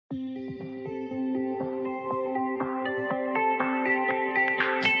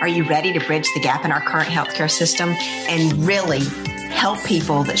Are you ready to bridge the gap in our current healthcare system and really help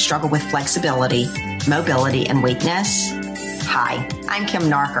people that struggle with flexibility, mobility, and weakness? Hi, I'm Kim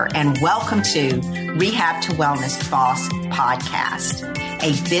Narker, and welcome to Rehab to Wellness Boss Podcast,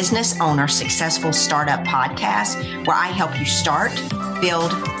 a business owner successful startup podcast where I help you start,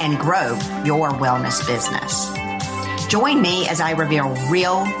 build, and grow your wellness business. Join me as I reveal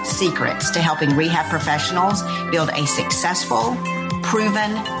real secrets to helping rehab professionals build a successful,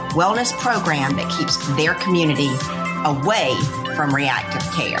 proven wellness program that keeps their community away from reactive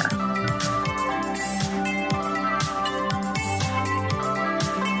care.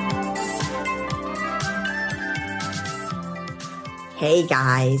 Hey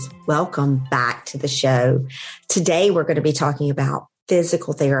guys, welcome back to the show. Today we're going to be talking about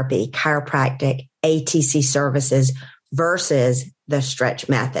physical therapy, chiropractic, ATC services versus the stretch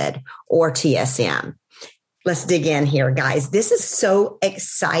method or TSM. Let's dig in here, guys. This is so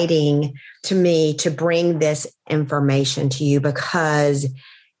exciting to me to bring this information to you because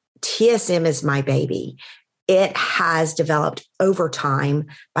TSM is my baby. It has developed over time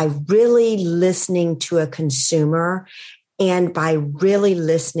by really listening to a consumer and by really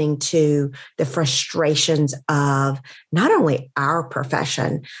listening to the frustrations of not only our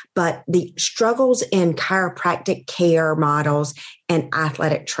profession, but the struggles in chiropractic care models and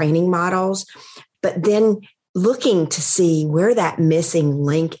athletic training models, but then looking to see where that missing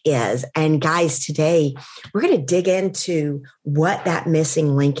link is. And guys, today we're going to dig into what that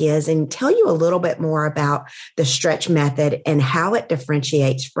missing link is and tell you a little bit more about the stretch method and how it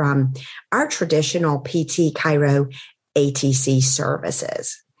differentiates from our traditional PT, chiro, ATC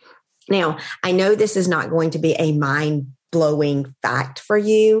services. Now, I know this is not going to be a mind-blowing fact for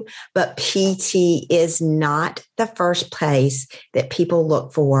you, but PT is not the first place that people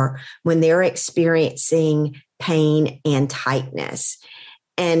look for when they're experiencing pain and tightness.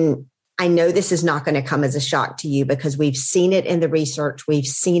 And I know this is not going to come as a shock to you because we've seen it in the research. We've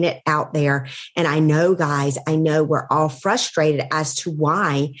seen it out there. And I know, guys, we're all frustrated as to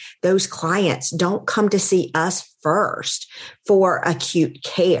why those clients don't come to see us first for acute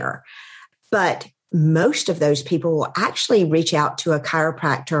care. But most of those people will actually reach out to a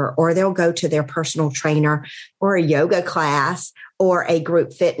chiropractor, or they'll go to their personal trainer or a yoga class or a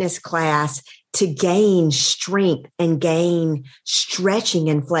group fitness class to gain strength and gain stretching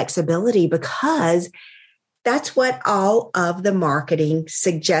and flexibility, because that's what all of the marketing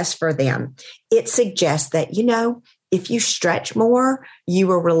suggests for them. It suggests that, if you stretch more, you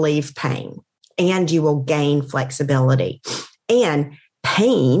will relieve pain and you will gain flexibility. And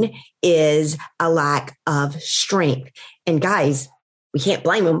pain is a lack of strength. And guys, we can't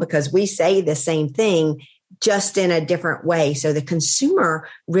blame them because we say the same thing just in a different way. So the consumer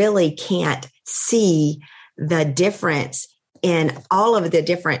really can't see the difference in all of the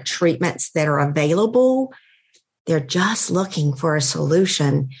different treatments that are available. They're just looking for a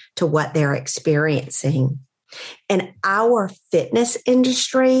solution to what they're experiencing. And our fitness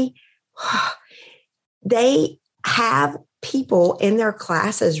industry, they have people in their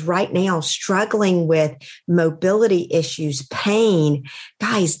classes right now struggling with mobility issues, pain.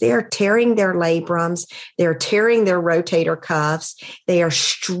 Guys, they're tearing their labrums. They're tearing their rotator cuffs. They are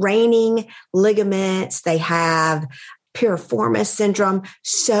straining ligaments. They have piriformis syndrome,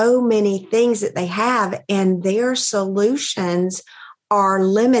 so many things that they have, and their solutions are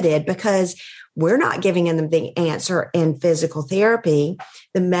limited because we're not giving them the answer in physical therapy.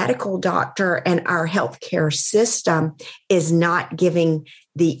 The medical doctor and our healthcare system is not giving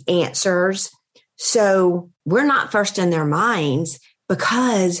the answers. So we're not first in their minds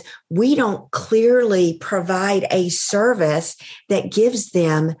because we don't clearly provide a service that gives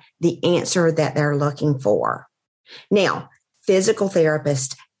them the answer that they're looking for. Now, physical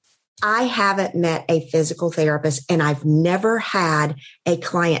therapists, I haven't met a physical therapist, and I've never had a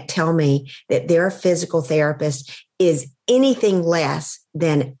client tell me that their physical therapist is anything less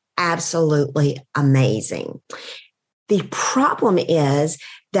than absolutely amazing. The problem is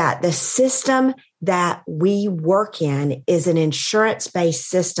that the system that we work in is an insurance-based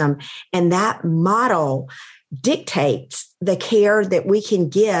system, and that model dictates the care that we can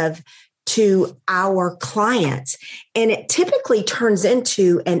give to our clients. And it typically turns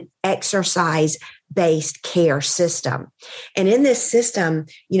into an exercise-based care system. And in this system,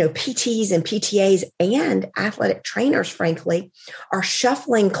 PTs and PTAs and athletic trainers, frankly, are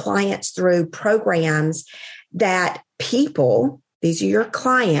shuffling clients through programs that people, these are your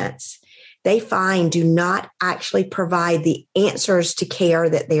clients, they find do not actually provide the answers to care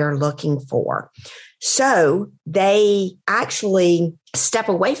that they are looking for. So they actually step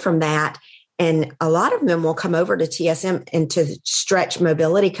away from that And a lot of them will come over to TSM and to Stretch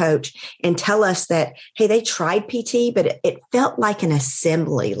Mobility Coach and tell us that, hey, they tried PT, but it felt like an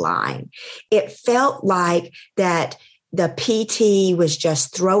assembly line. It felt like that the PT was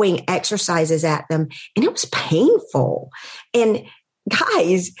just throwing exercises at them, and it was painful. And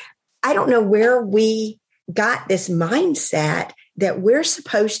guys, I don't know where we got this mindset that we're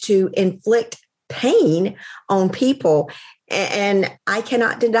supposed to inflict pain on people. And I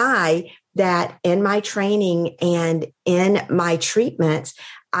cannot deny that in my training and in my treatments,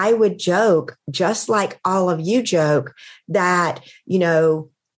 I would joke, just like all of you joke, that,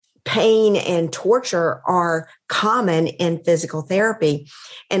 pain and torture are common in physical therapy.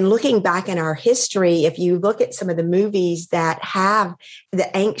 And looking back in our history, if you look at some of the movies that have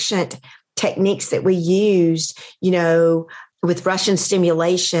the ancient techniques that we used, with Russian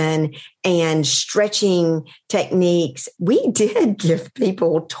stimulation and stretching techniques, we did give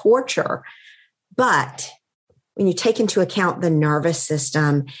people torture. But when you take into account the nervous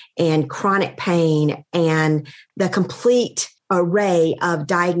system and chronic pain and the complete array of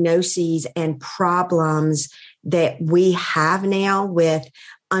diagnoses and problems that we have now with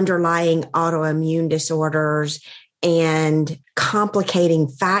underlying autoimmune disorders and complicating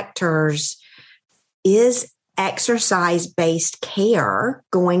factors, is exercise-based care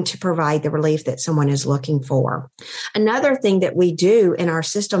going to provide the relief that someone is looking for? Another thing that we do in our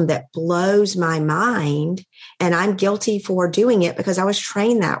system that blows my mind, and I'm guilty for doing it because I was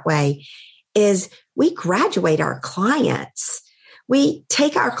trained that way, is we graduate our clients. We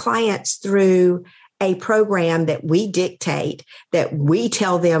take our clients through a program that we dictate, that we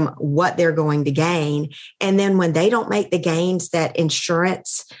tell them what they're going to gain. And then when they don't make the gains that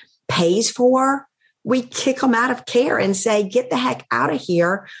insurance pays for, we kick them out of care and say, get the heck out of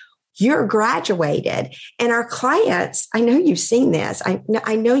here. You're graduated. And our clients, I know you've seen this.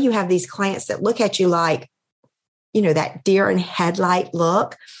 I know you have these clients that look at you like, that deer in headlight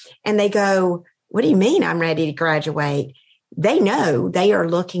look. And they go, what do you mean I'm ready to graduate? They know they are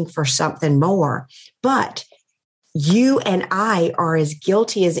looking for something more. But you and I are as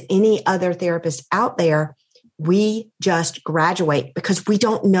guilty as any other therapist out there. We just graduate because we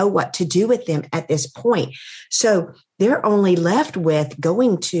don't know what to do with them at this point. So they're only left with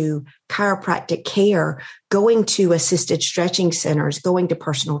going to chiropractic care, going to assisted stretching centers, going to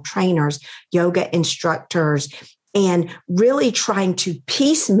personal trainers, yoga instructors, and really trying to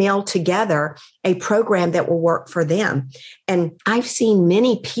piecemeal together a program that will work for them. And I've seen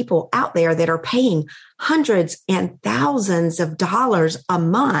many people out there that are paying hundreds and thousands of dollars a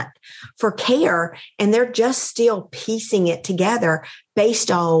month for care, and they're just still piecing it together based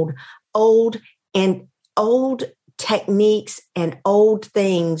on old techniques and old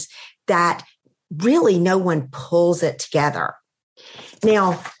things that really no one pulls it together.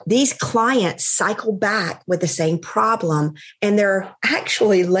 Now, these clients cycle back with the same problem, and they're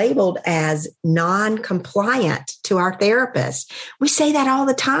actually labeled as non-compliant to our therapist. We say that all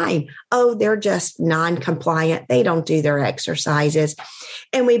the time. Oh, they're just non-compliant. They don't do their exercises.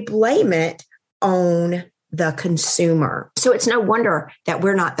 And we blame it on the consumer. So it's no wonder that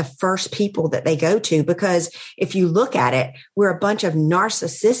we're not the first people that they go to, because if you look at it, we're a bunch of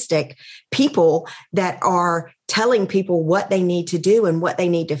narcissistic people that are telling people what they need to do and what they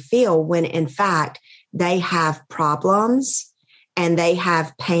need to feel, when in fact they have problems and they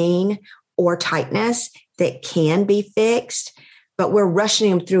have pain or tightness that can be fixed, but we're rushing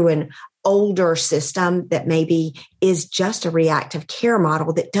them through an older system that maybe is just a reactive care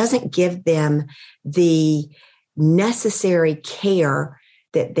model that doesn't give them the necessary care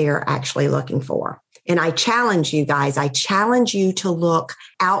that they're actually looking for. And I challenge you guys, I challenge you to look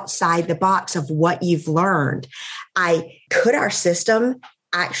outside the box of what you've learned. Could our system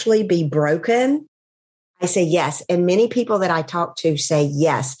actually be broken? I say yes. And many people that I talk to say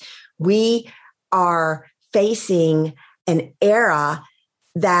yes. We are facing an era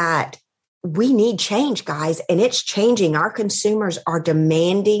that we need change, guys, and it's changing. Our consumers are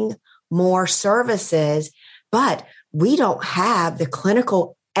demanding more services, but we don't have the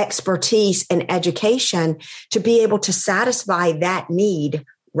clinical expertise and education to be able to satisfy that need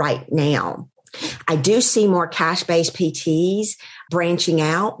right now. I do see more cash-based PTs branching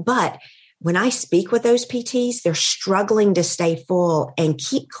out, but when I speak with those PTs, they're struggling to stay full and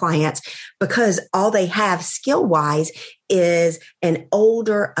keep clients because all they have skill-wise is an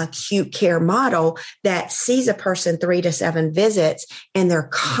older acute care model that sees a person 3 to 7 visits, and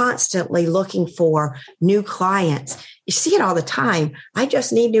they're constantly looking for new clients. You see it all the time. I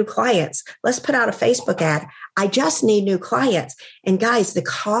just need new clients. Let's put out a Facebook ad. I just need new clients. And guys, the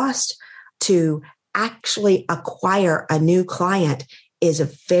cost to actually acquire a new client is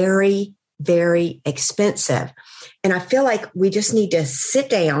very, very expensive. And I feel like we just need to sit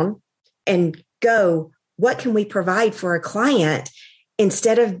down and go, what can we provide for a client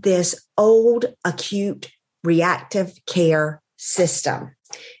instead of this old acute reactive care system?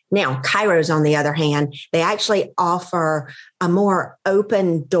 Now, Kairos, on the other hand, they actually offer a more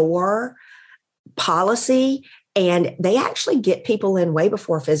open door policy, and they actually get people in way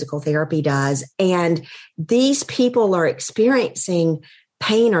before physical therapy does. And these people are experiencing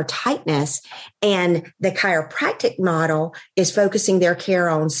pain or tightness, and the chiropractic model is focusing their care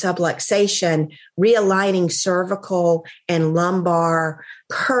on subluxation, realigning cervical and lumbar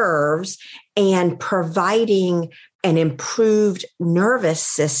curves, and providing an improved nervous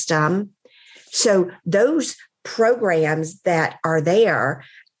system. So those programs that are there,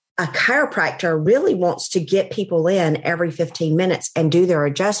 a chiropractor really wants to get people in every 15 minutes and do their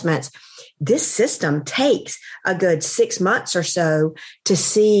adjustments. This system takes a good 6 months or so to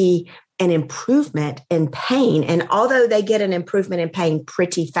see an improvement in pain. And although they get an improvement in pain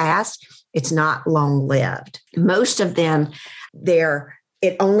pretty fast, it's not long lived. Most of them,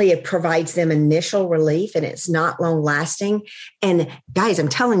 it only provides them initial relief, and it's not long lasting. And guys, I'm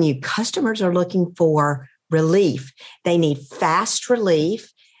telling you, customers are looking for relief. They need fast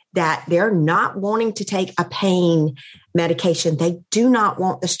relief, that they're not wanting to take a pain medication. They do not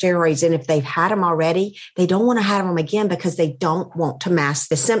want the steroids. And if they've had them already, they don't want to have them again because they don't want to mask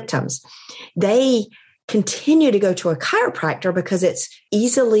the symptoms. They continue to go to a chiropractor because it's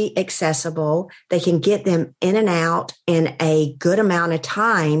easily accessible. They can get them in and out in a good amount of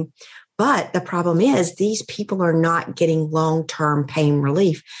time. But the problem is these people are not getting long-term pain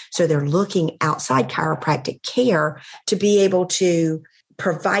relief. So they're looking outside chiropractic care to be able to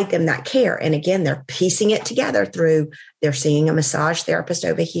provide them that care. And again, they're piecing it together they're seeing a massage therapist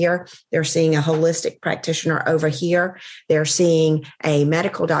over here. They're seeing a holistic practitioner over here. They're seeing a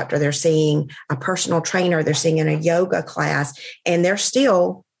medical doctor. They're seeing a personal trainer. They're seeing in a yoga class, and they're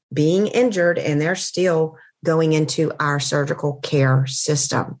still being injured, and they're still going into our surgical care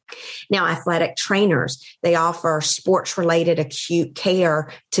system. Now, athletic trainers, they offer sports-related acute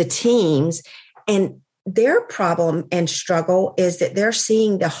care to teams, and their problem and struggle is that they're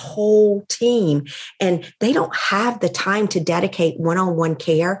seeing the whole team, and they don't have the time to dedicate one-on-one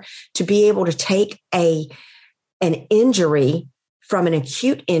care to be able to take an injury from an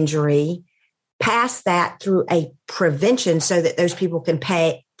acute injury, pass that through a prevention so that those people can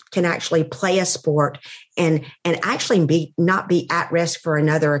actually play a sport and actually not be at risk for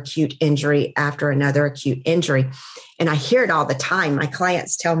another acute injury after another acute injury. And I hear it all the time. My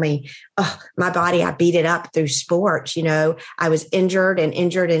clients tell me, oh, my body, I beat it up through sports. I was injured and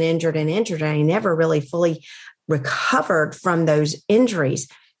injured and injured and injured, and I never really fully recovered from those injuries.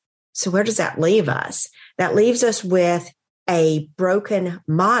 So where does that leave us? That leaves us with a broken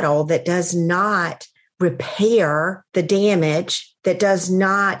model that does not repair the damage, that does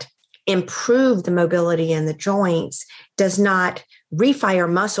not improve the mobility in the joints, does not refire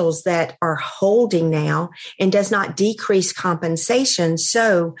muscles that are holding now, and does not decrease compensation.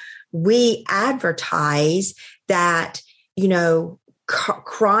 So we advertise that,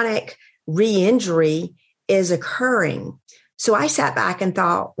 chronic re-injury is occurring. So I sat back and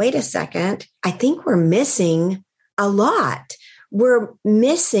thought, wait a second, I think we're missing a lot. We're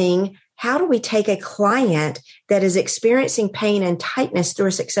missing, how do we take a client that is experiencing pain and tightness through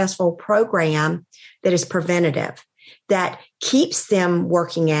a successful program that is preventative, that keeps them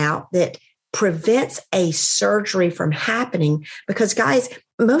working out, that prevents a surgery from happening? Because guys,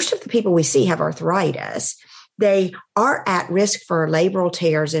 most of the people we see have arthritis. They are at risk for labral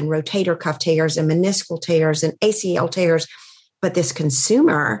tears and rotator cuff tears and meniscal tears and ACL tears. But this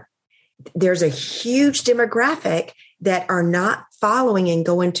consumer, there's a huge demographic that are not following and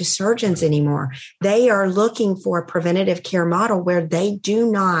going to surgeons anymore. They are looking for a preventative care model where they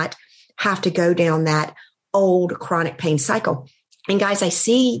do not have to go down that old chronic pain cycle. And guys, I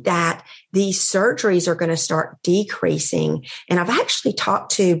see that these surgeries are going to start decreasing. And I've actually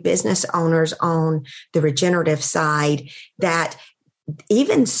talked to business owners on the regenerative side that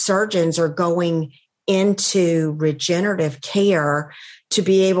even surgeons are going into regenerative care to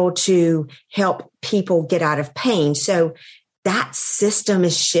be able to help people get out of pain. So that system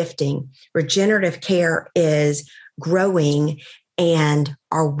is shifting. Regenerative care is growing. And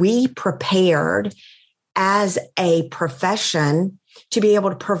are we prepared as a profession to be able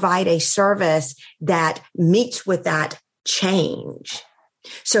to provide a service that meets with that change?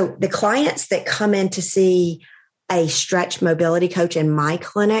 So the clients that come in to see a stretch mobility coach in my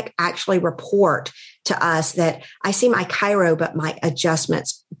clinic actually report to us that I see my chiro, but my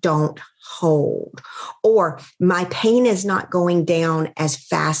adjustments don't hold, or my pain is not going down as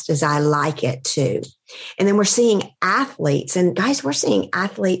fast as I like it to. And then we're seeing athletes, and guys, we're seeing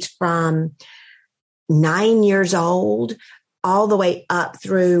athletes from 9 years old all the way up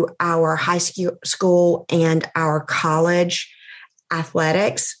through our high school and our college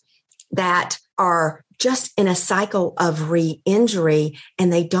athletics that are just in a cycle of re-injury,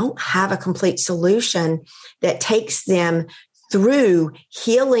 and they don't have a complete solution that takes them through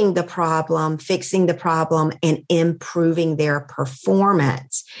healing the problem, fixing the problem, and improving their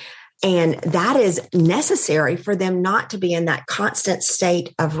performance. And that is necessary for them not to be in that constant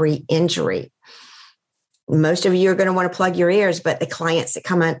state of re-injury. Most of you are going to want to plug your ears, but the clients that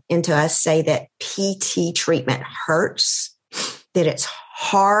come into us say that PT treatment hurts, that it's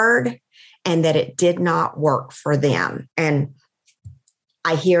hard, and that it did not work for them. And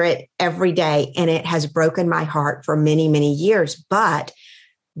I hear it every day, and it has broken my heart for many, many years. But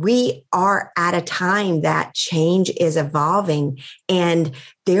we are at a time that change is evolving, and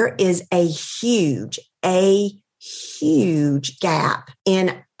there is a huge gap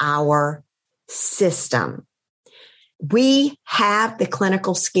in our system. We have the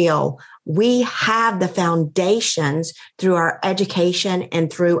clinical skill. We have the foundations through our education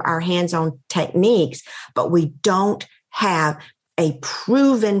and through our hands-on techniques, but we don't have a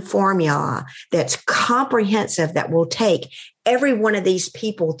proven formula that's comprehensive that will take every one of these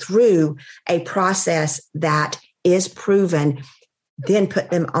people through a process that is proven, then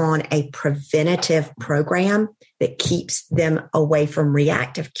put them on a preventative program that keeps them away from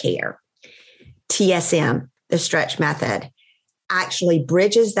reactive care. TSM, the stretch method, actually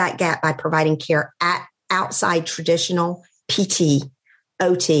bridges that gap by providing care outside traditional PT,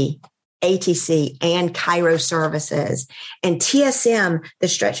 OT, ATC, and chiro services. And TSM, the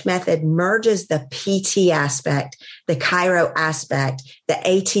stretch method, merges the PT aspect, the chiro aspect, the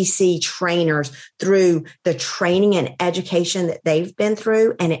ATC trainers through the training and education that they've been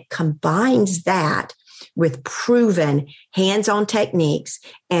through, and it combines that with proven hands-on techniques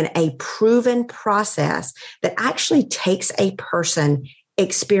and a proven process that actually takes a person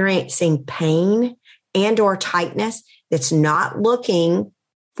experiencing pain and or tightness that's not looking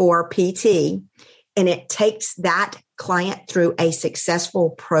for PT, and it takes that client through a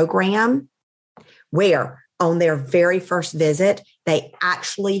successful program where on their very first visit, they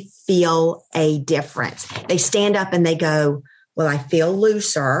actually feel a difference. They stand up and they go, well, I feel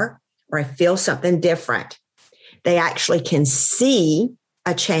looser, or I feel something different. They actually can see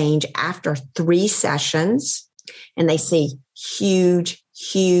a change after 3 sessions, and they see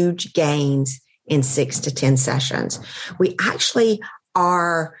huge gains in 6 to 10 sessions. We actually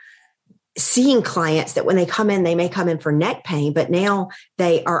are seeing clients that when they come in, they may come in for neck pain, but now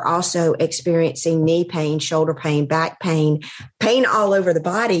they are also experiencing knee pain, shoulder pain, back pain, pain all over the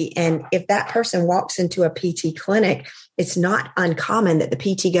body. And if that person walks into a PT clinic, it's not uncommon that the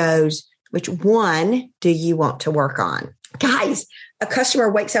PT goes, which one do you want to work on? Guys, a customer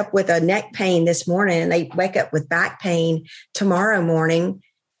wakes up with a neck pain this morning and they wake up with back pain tomorrow morning.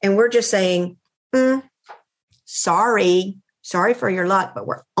 And we're just saying, sorry for your luck, but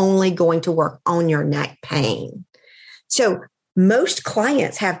we're only going to work on your neck pain. So most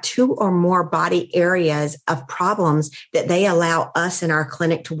clients have 2 or more body areas of problems that they allow us in our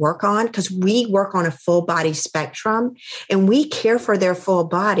clinic to work on, because we work on a full body spectrum and we care for their full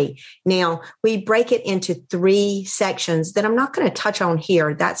body. Now, we break it into 3 sections that I'm not going to touch on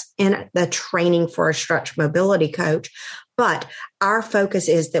here. That's in the training for a stretch mobility coach. But our focus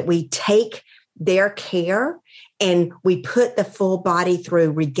is that we take their care and we put the full body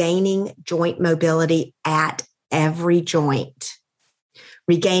through regaining joint mobility at every joint,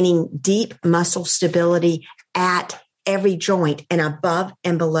 regaining deep muscle stability at every joint and above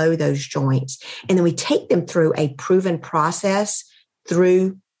and below those joints. And then we take them through a proven process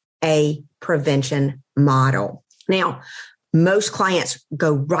through a prevention model. Now, most clients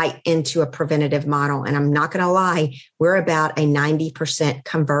go right into a preventative model. And I'm not going to lie, we're about a 90%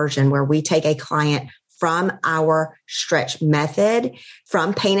 conversion where we take a client from our stretch method,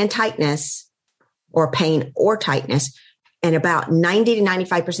 from pain and tightness, or pain or tightness. And about 90 to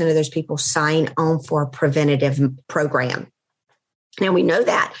 95% of those people sign on for a preventative program. Now, we know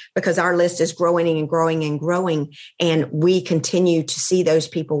that because our list is growing and growing and growing, and we continue to see those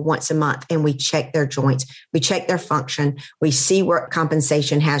people once a month, and we check their joints, we check their function, we see where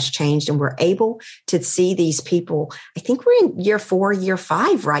compensation has changed, and we're able to see these people. I think we're in year 4, year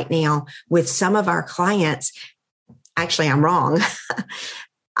 5 right now with some of our clients. Actually, I'm wrong.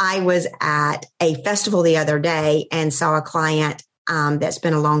 I was at a festival the other day and saw a client that's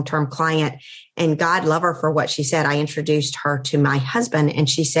been a long-term client, and God love her for what she said. I introduced her to my husband, and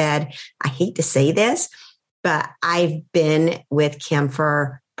she said, I hate to say this, but I've been with Kim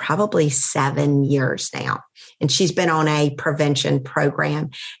for probably 7 years now. And she's been on a prevention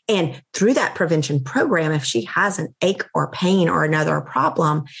program. And through that prevention program, if she has an ache or pain or another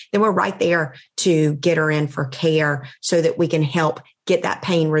problem, then we're right there to get her in for care so that we can help get that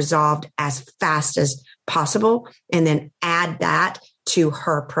pain resolved as fast as possible, and then add that to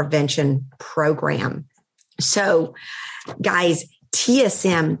her prevention program. So, guys,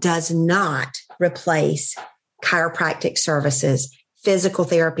 TSM does not replace chiropractic services, physical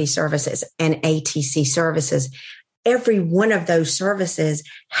therapy services, and ATC services. Every one of those services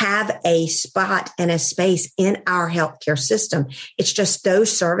have a spot and a space in our healthcare system. It's just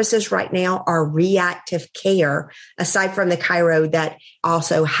those services right now are reactive care, aside from the chiro that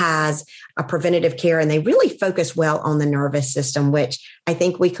also has a preventative care, and they really focus well on the nervous system, which I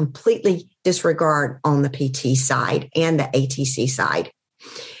think we completely disregard on the PT side and the ATC side.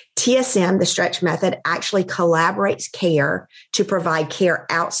 TSM, the stretch method, actually collaborates care to provide care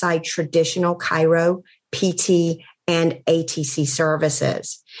outside traditional chiro, PT, and ATC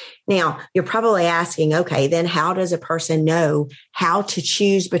services. Now, you're probably asking, okay, then how does a person know how to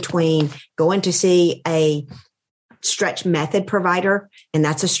choose between going to see a stretch method provider, and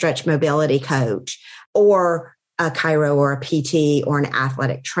that's a stretch mobility coach, or a chiro or a PT or an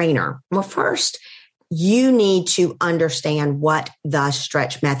athletic trainer? Well, first, you need to understand what the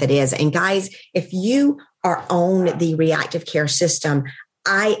stretch method is. And guys, if you are on the reactive care system,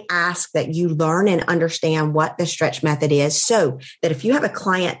 I ask that you learn and understand what the stretch method is, so that if you have a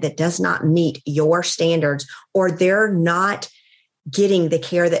client that does not meet your standards, or they're not getting the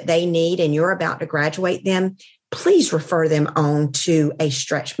care that they need and you're about to graduate them, please refer them on to a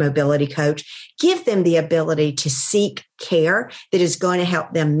stretch mobility coach. Give them the ability to seek care that is going to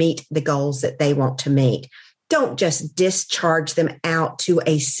help them meet the goals that they want to meet. Don't just discharge them out to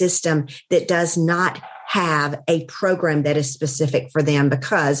a system that does not have a program that is specific for them,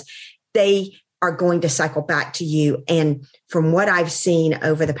 because they are going to cycle back to you. And from what I've seen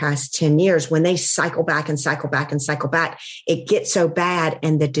over the past 10 years, when they cycle back and cycle back and cycle back, it gets so bad,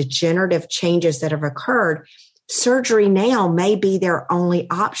 and the degenerative changes that have occurred, surgery now may be their only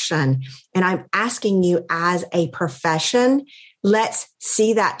option. And I'm asking you, as a profession, let's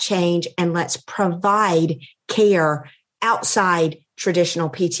see that change, and let's provide care outside traditional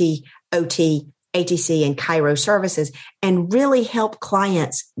PT, OT, ATC, and chiro services, and really help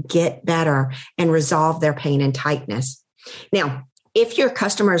clients get better and resolve their pain and tightness. Now, if your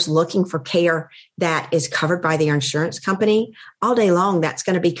customer is looking for care that is covered by their insurance company, all day long, that's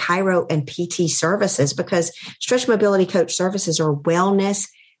going to be chiro and PT services, because stretch mobility coach services are wellness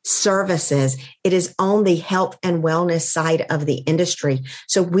services. It is on the health and wellness side of the industry.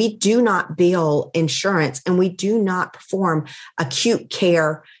 So we do not bill insurance, and we do not perform acute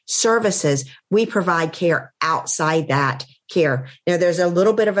care services. We provide care outside that care. Now, there's a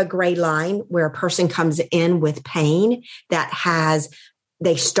little bit of a gray line where a person comes in with pain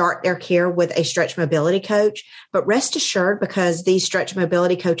they start their care with a stretch mobility coach, but rest assured, because these stretch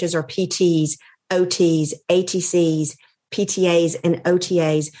mobility coaches are PTs, OTs, ATCs, PTAs, and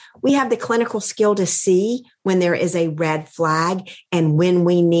OTAs, we have the clinical skill to see when there is a red flag and when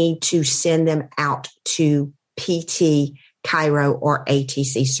we need to send them out to PT, chiro, or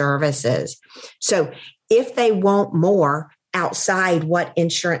ATC services. So if they want more outside what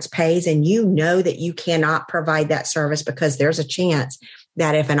insurance pays, and you know that you cannot provide that service, because there's a chance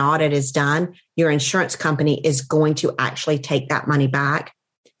that if an audit is done, your insurance company is going to actually take that money back,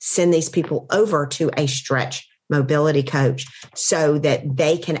 send these people over to a stretch mobility coach so that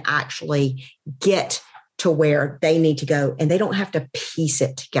they can actually get to where they need to go, and they don't have to piece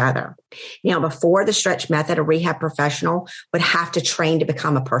it together. Now, before the stretch method, a rehab professional would have to train to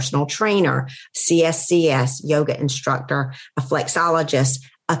become a personal trainer, CSCS, yoga instructor, a flexologist,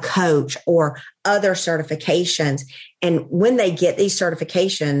 a coach, or other certifications. And when they get these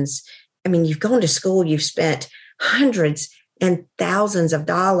certifications, I mean, you've gone to school, you've spent hundreds and thousands of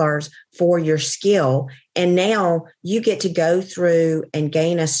dollars for your skill. And now you get to go through and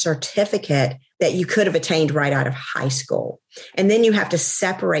gain a certificate that you could have attained right out of high school. And then you have to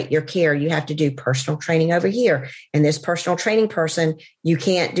separate your care. You have to do personal training over here. And this personal training person, you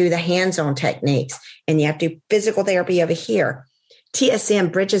can't do the hands-on techniques. And you have to do physical therapy over here.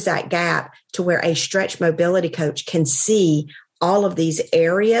 TSM bridges that gap to where a stretch mobility coach can see all of these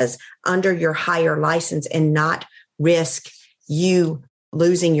areas under your higher license and not risk you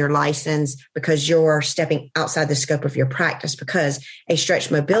losing your license because you're stepping outside the scope of your practice, because a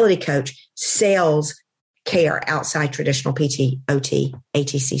stretch mobility coach sells care outside traditional PT, OT,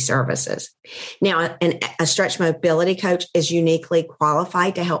 ATC services. Now, a stretch mobility coach is uniquely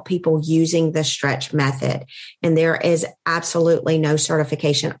qualified to help people using the stretch method. And there is absolutely no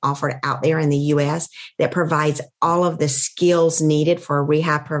certification offered out there in the US that provides all of the skills needed for a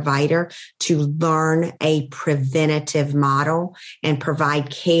rehab provider to learn a preventative model and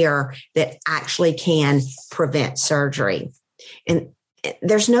provide care that actually can prevent surgery. And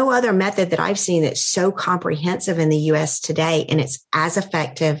there's no other method that I've seen that's so comprehensive in the US today, and it's as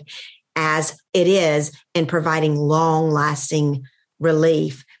effective as it is in providing long-lasting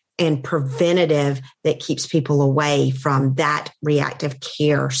relief and preventative that keeps people away from that reactive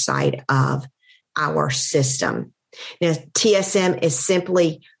care side of our system. Now, TSM is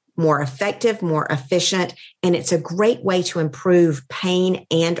simply more effective, more efficient, and it's a great way to improve pain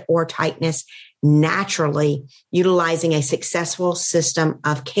and or tightness naturally, utilizing a successful system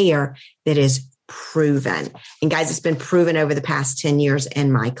of care that is proven. And guys, it's been proven over the past 10 years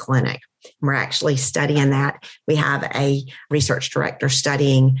in my clinic. We're actually studying that. We have a research director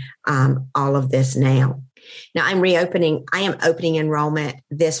studying all of this now. Now I am opening enrollment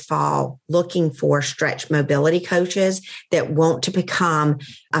this fall, looking for stretch mobility coaches that want to become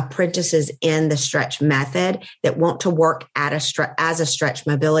apprentices in the stretch method, that want to work as a stretch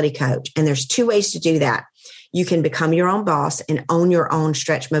mobility coach. And there's two ways to do that. You can become your own boss and own your own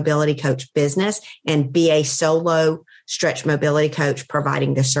stretch mobility coach business and be a solo stretch mobility coach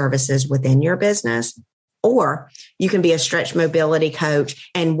providing the services within your business. Or you can be a stretch mobility coach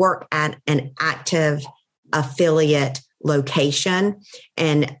and work at an active affiliate location.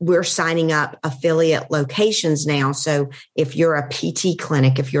 And we're signing up affiliate locations now. So if you're a PT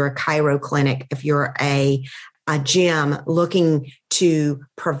clinic, if you're a chiro clinic, if you're a gym looking to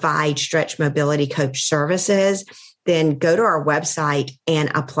provide stretch mobility coach services, then go to our website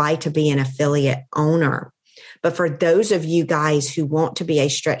and apply to be an affiliate owner. But for those of you guys who want to be a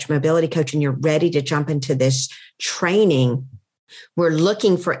stretch mobility coach and you're ready to jump into this training, we're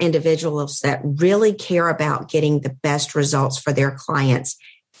looking for individuals that really care about getting the best results for their clients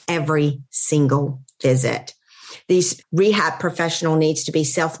every single visit. These rehab professional needs to be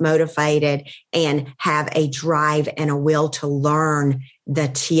self-motivated and have a drive and a will to learn the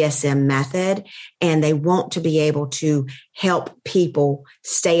TSM method. And they want to be able to help people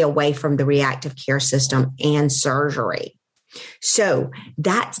stay away from the reactive care system and surgery. So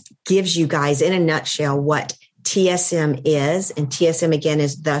that gives you guys in a nutshell what TSM is. And TSM again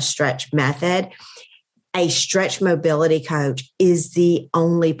is the stretch method. A stretch mobility coach is the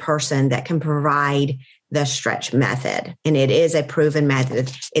only person that can provide the stretch method. And it is a proven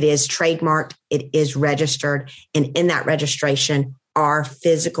method. It is trademarked. It is registered. And in that registration are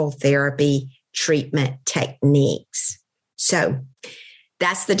physical therapy treatment techniques. So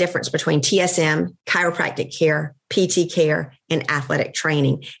that's the difference between TSM, chiropractic care, PT care, and athletic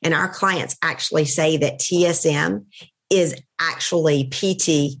training. And our clients actually say that TSM is actually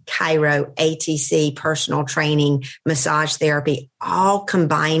PT, chiro, ATC, personal training, massage therapy, all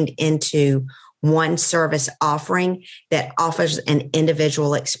combined into one service offering that offers an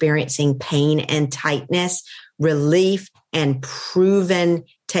individual experiencing pain and tightness, relief, and proven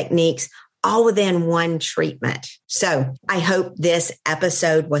techniques all within one treatment. So I hope this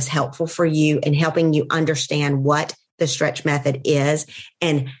episode was helpful for you in helping you understand what the stretch method is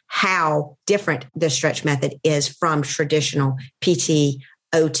and how different the stretch method is from traditional PT,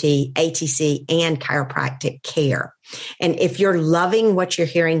 OT, ATC, and chiropractic care. And if you're loving what you're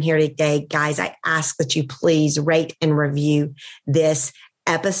hearing here today, guys, I ask that you please rate and review this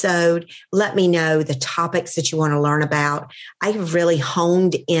episode. Let me know the topics that you want to learn about. I have really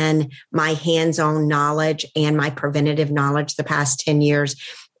honed in my hands-on knowledge and my preventative knowledge the past 10 years.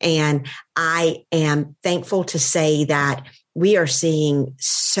 And I am thankful to say that we are seeing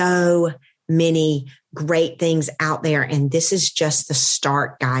so many great things out there. And this is just the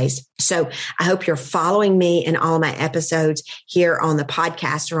start, guys. So I hope you're following me in all of my episodes here on the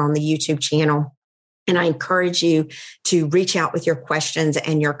podcast or on the YouTube channel. And I encourage you to reach out with your questions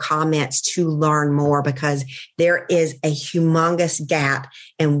and your comments to learn more, because there is a humongous gap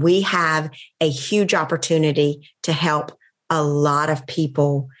and we have a huge opportunity to help a lot of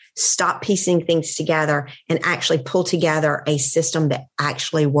people stop piecing things together and actually pull together a system that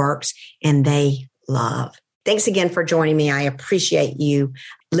actually works and they love. Thanks again for joining me. I appreciate you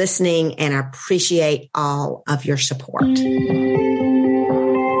listening and I appreciate all of your support.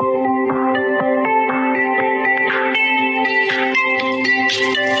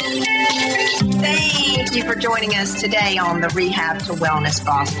 Thank you for for joining us today on the Rehab to Wellness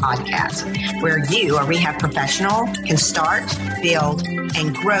Boss podcast, where you, a rehab professional, can start, build,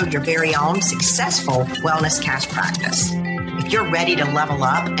 and grow your very own successful wellness cash practice. If you're ready to level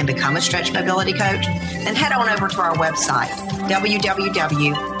up and become a stretch mobility coach, then head on over to our website,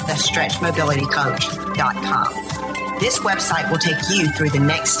 www.thestretchmobilitycoach.com. This website will take you through the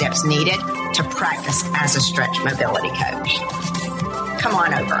next steps needed to practice as a stretch mobility coach. Come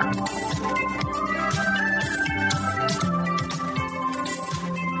on over.